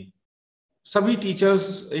बताएंगे, सभी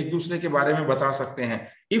teachers एक दूसरे के बारे में बता सकते हैं.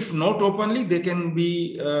 If not openly, they can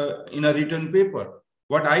be in a written paper.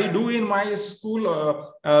 What I do in my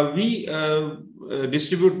school, we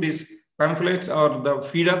distribute these pamphlets or the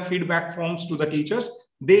feedback forms to the teachers.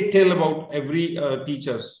 They tell about every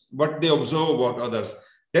teachers, what they observe about others.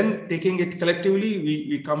 Then taking it collectively,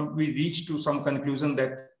 we reach to some conclusion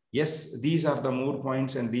that yes, these are the more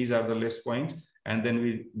points and these are the less points. And then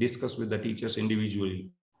we discuss with the teachers individually.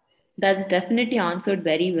 That's definitely answered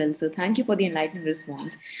very well. So thank you for the enlightened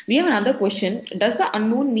response. We have another question. Does the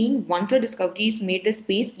unknown mean once the discovery is made, the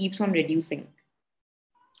space keeps on reducing?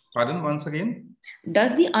 Pardon once again?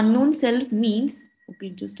 Does the unknown self means, okay,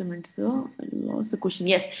 just a minute, sir. I lost the question.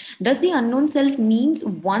 Yes. Does the unknown self means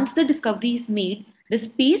once the discovery is made, the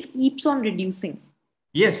space keeps on reducing?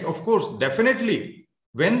 Yes, of course, definitely.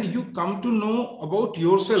 When you come to know about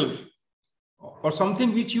yourself or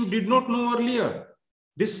something which you did not know earlier,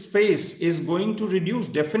 this space is going to reduce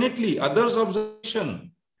definitely. Others'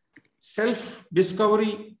 observation,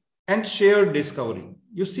 self-discovery, and shared discovery.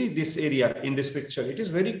 You see this area in this picture. It is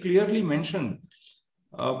very clearly mentioned.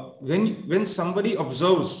 When somebody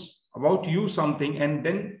observes about you something and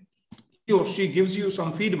then he or she gives you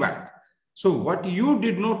some feedback. So what you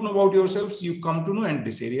did not know about yourselves, you come to know, and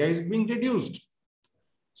this area is being reduced.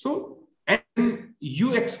 So, and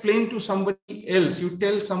you explain to somebody else, you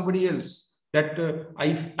tell somebody else that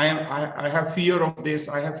I have fear of this,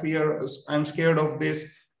 I have fear, I'm scared of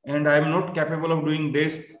this, and I'm not capable of doing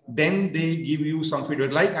this. Then they give you some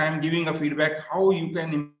feedback, like I am giving a feedback how you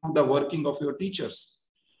can improve the working of your teachers.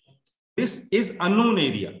 This is unknown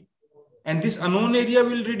area, and this unknown area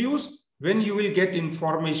will reduce when you will get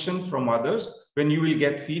information from others, when you will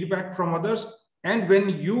get feedback from others, and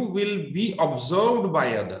when you will be observed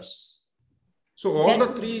by others. So all the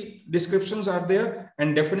three descriptions are there,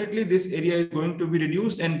 and definitely this area is going to be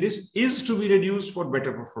reduced, and this is to be reduced for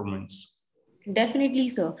better performance. Definitely,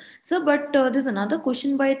 sir. Sir, but there's another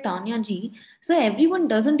question by Tanya ji. So everyone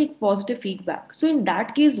doesn't take positive feedback. So in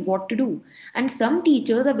that case, what to do? And some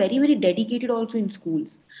teachers are very, very dedicated also in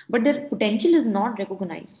schools, but their potential is not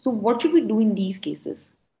recognized. So what should we do in these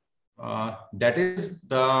cases? That is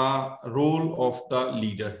the role of the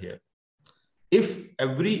leader here. If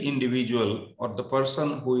every individual or the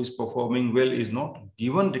person who is performing well is not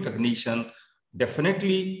given recognition,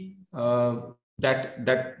 definitely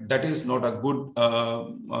that is not a good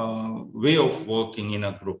way of working in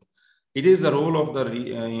a group. It is the role of the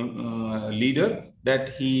leader that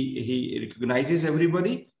he recognizes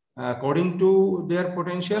everybody according to their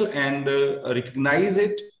potential and recognize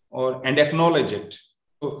it and acknowledge it.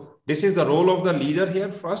 So this is the role of the leader here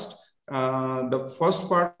first. The first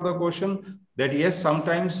part of the question, that yes,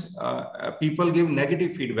 sometimes people give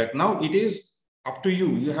negative feedback. Now it is up to you.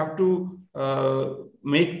 You have to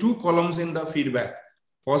make two columns in the feedback,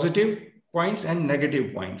 positive points and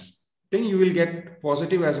negative points. Then you will get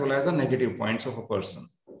positive as well as the negative points of a person.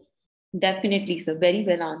 Definitely, sir. Very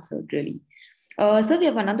well answered, really. Sir, we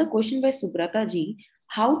have another question by Subrata ji.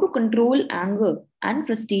 How to control anger and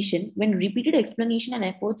frustration when repeated explanation and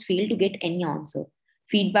efforts fail to get any answer,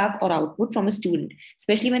 feedback, or output from a student,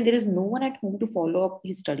 especially when there is no one at home to follow up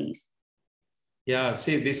his studies? Yeah,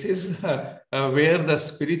 see, this is where the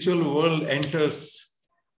spiritual world enters.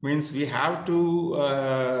 Means we have to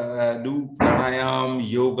do pranayam,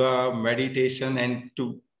 yoga, meditation, and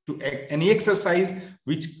to any exercise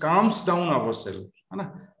which calms down ourselves,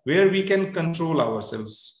 where we can control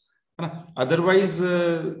ourselves. Otherwise,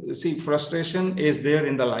 see, frustration is there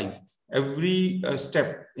in the life. Every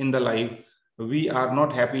step in the life, we are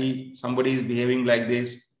not happy. Somebody is behaving like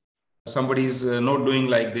this. Somebody is not doing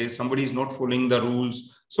like this. Somebody is not following the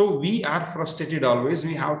rules. So we are frustrated always.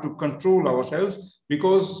 We have to control ourselves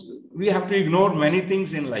because we have to ignore many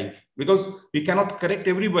things in life, because we cannot correct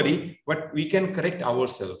everybody, but we can correct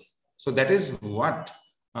ourselves. So that is what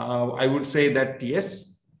I would say, that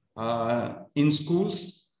yes, in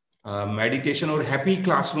schools, meditation or happy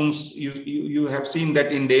classrooms, you have seen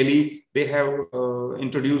that in Delhi, they have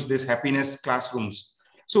introduced this happiness classrooms.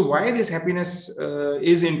 So why this happiness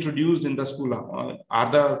is introduced in the school? Are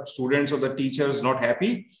the students or the teachers not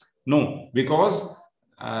happy? No, because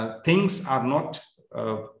things are not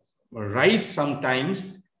right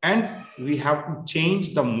sometimes, and we have to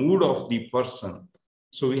change the mood of the person.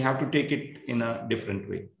 So we have to take it in a different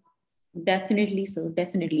way. Definitely, sir.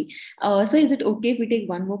 Definitely. So, is it okay if we take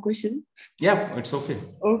one more question? Yeah, it's okay.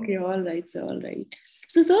 Okay, all right, sir. All right.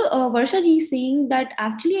 So, sir, Varsha ji is saying that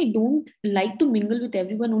actually I don't like to mingle with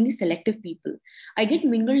everyone, only selective people. I get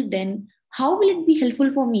mingled then. How will it be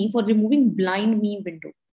helpful for me for removing blind me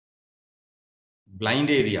window? Blind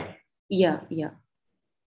area. Yeah, yeah.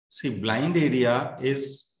 See, blind area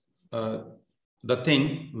is the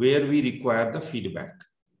thing where we require the feedback.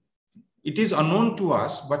 It is unknown to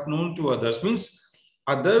us, but known to others. Means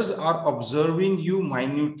others are observing you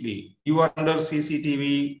minutely. You are under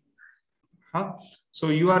CCTV. So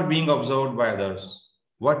you are being observed by others.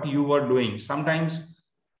 What you are doing. Sometimes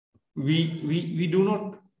we do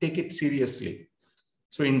not take it seriously.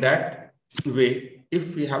 So in that way,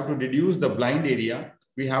 if we have to reduce the blind area,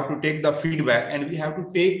 We have to take the feedback and we have to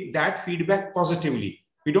take that feedback positively.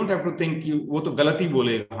 We don't have to think कि वो तो गलत ही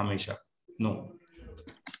बोलेगा हमेशा. No.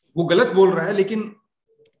 वो गलत बोल रहा है लेकिन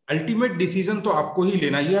ultimate decision तो आपको ही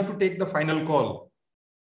लेना. You have to take the final call.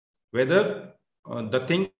 Whether the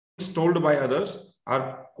things told by others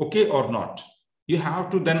are okay or not. You have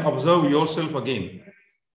to then observe yourself again.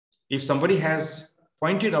 If somebody has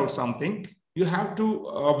pointed out something, you have to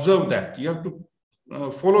observe that. You have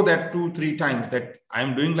to follow that 2-3 times that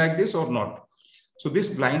I'm doing like this or not. So this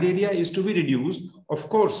blind area is to be reduced. Of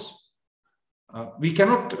course, we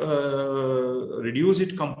cannot reduce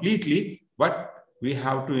it completely, but we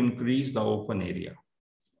have to increase the open area.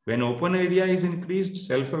 When open area is increased,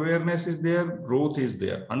 self-awareness is there, growth is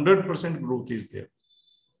there, 100% growth is there.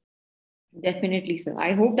 Definitely, sir.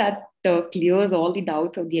 I hope that clears all the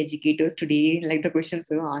doubts of the educators today, like the questions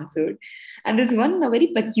sir answered. And there's one a very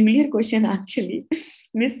peculiar question actually.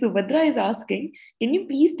 Miss Subhadra is asking, can you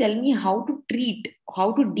please tell me how to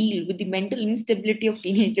deal with the mental instability of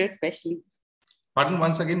teenagers, especially? Pardon,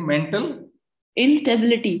 once again, mental?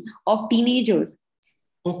 Instability of teenagers.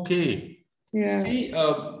 Okay. Yeah. See,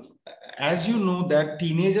 as you know that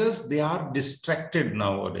teenagers, they are distracted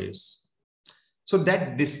nowadays. So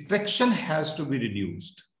that distraction has to be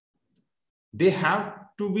reduced. They have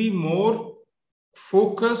to be more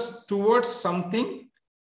focused towards something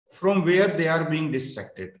from where they are being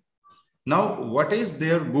distracted. Now, what is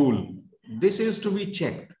their goal? This is to be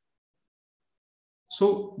checked.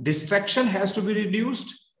 So distraction has to be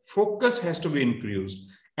reduced, focus has to be increased.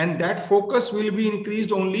 And that focus will be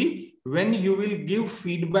increased only when you will give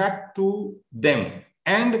feedback to them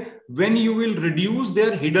and when you will reduce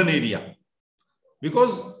their hidden area.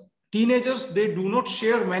 Because teenagers, they do not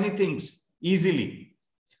share many things easily.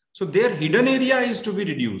 So their hidden area is to be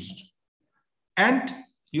reduced and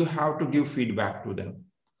you have to give feedback to them.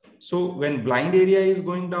 So when blind area is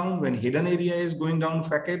going down, when hidden area is going down,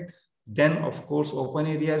 then of course open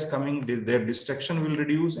area is coming, their distraction will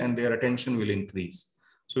reduce and their attention will increase.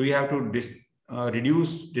 So we have to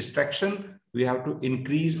reduce distraction, we have to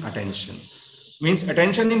increase attention. Means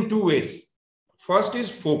attention in 2 ways. First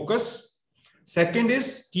is focus. Second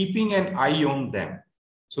is keeping an eye on them.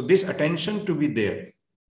 So this attention to be there.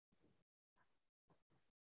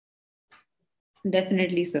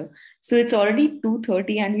 Definitely, sir. So it's already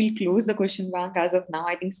 2:30 and we'll close the question bank as of now.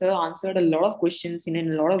 I think sir answered a lot of questions in a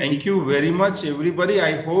lot of Thank you very much, everybody.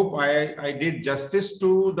 I hope I did justice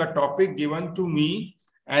to the topic given to me.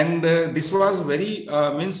 And this was very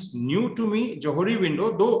new to me, Johari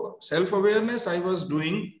Window, though self-awareness I was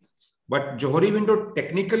doing, but Johari Window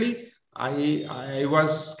technically, I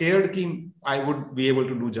was scared that I would be able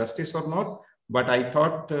to do justice or not, but I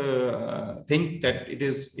think that it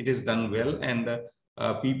is done well and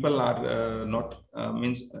people are not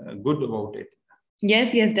good about it.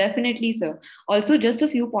 Yes, definitely, sir. Also, just a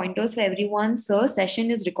few pointers for everyone. Sir's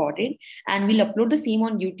session is recorded and we'll upload the same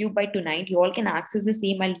on YouTube by tonight. You all can access the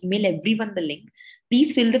same. I'll email everyone the link.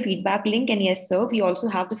 Please fill the feedback link. And yes, sir, we also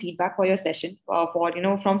have the feedback for your session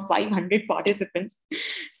from 500 participants.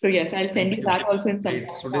 So yes, I'll send you that also in some.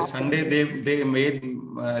 So this Sunday, they made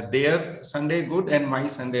their Sunday good and my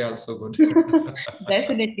Sunday also good.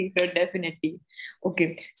 Definitely, sir. Definitely.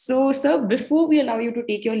 Okay. So, sir, before we allow you to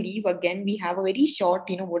take your leave again, we have a very short,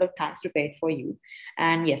 word of thanks prepared for you.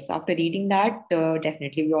 And yes, after reading that,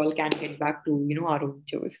 definitely we all can get back to, our own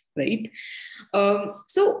shows, right?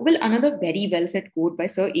 Well, another very well said quote by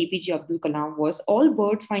Sir APJ Abdul Kalam was, all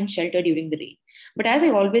birds find shelter during the rain. But as I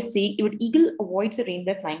always say, if an eagle avoids the rain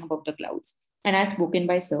by flying above the clouds. And as spoken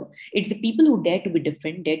by Sir, it's the people who dare to be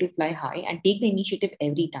different, dare to fly high and take the initiative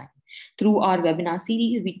every time. Through our webinar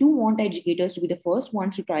series, we do want educators to be the first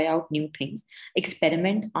ones to try out new things,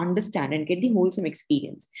 experiment, understand, and get the wholesome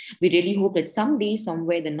experience. We really hope that someday,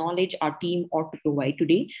 somewhere, the knowledge our team ought to provide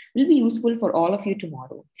today will be useful for all of you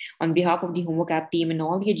tomorrow. On behalf of the Homework App team and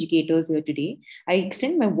all the educators here today, I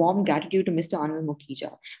extend my warm gratitude to Mr. Aniel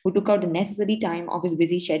Mukhiijaa, who took out the necessary time of his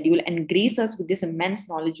busy schedule and graced us with this immense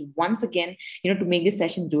knowledge once again, to make this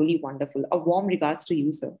session really wonderful. A warm regards to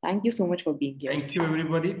you, sir. Thank you so much for being here. Thank you,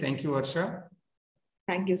 everybody. Thank you, Harsha.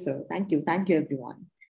 Thank you, sir. Thank you. Thank you, everyone.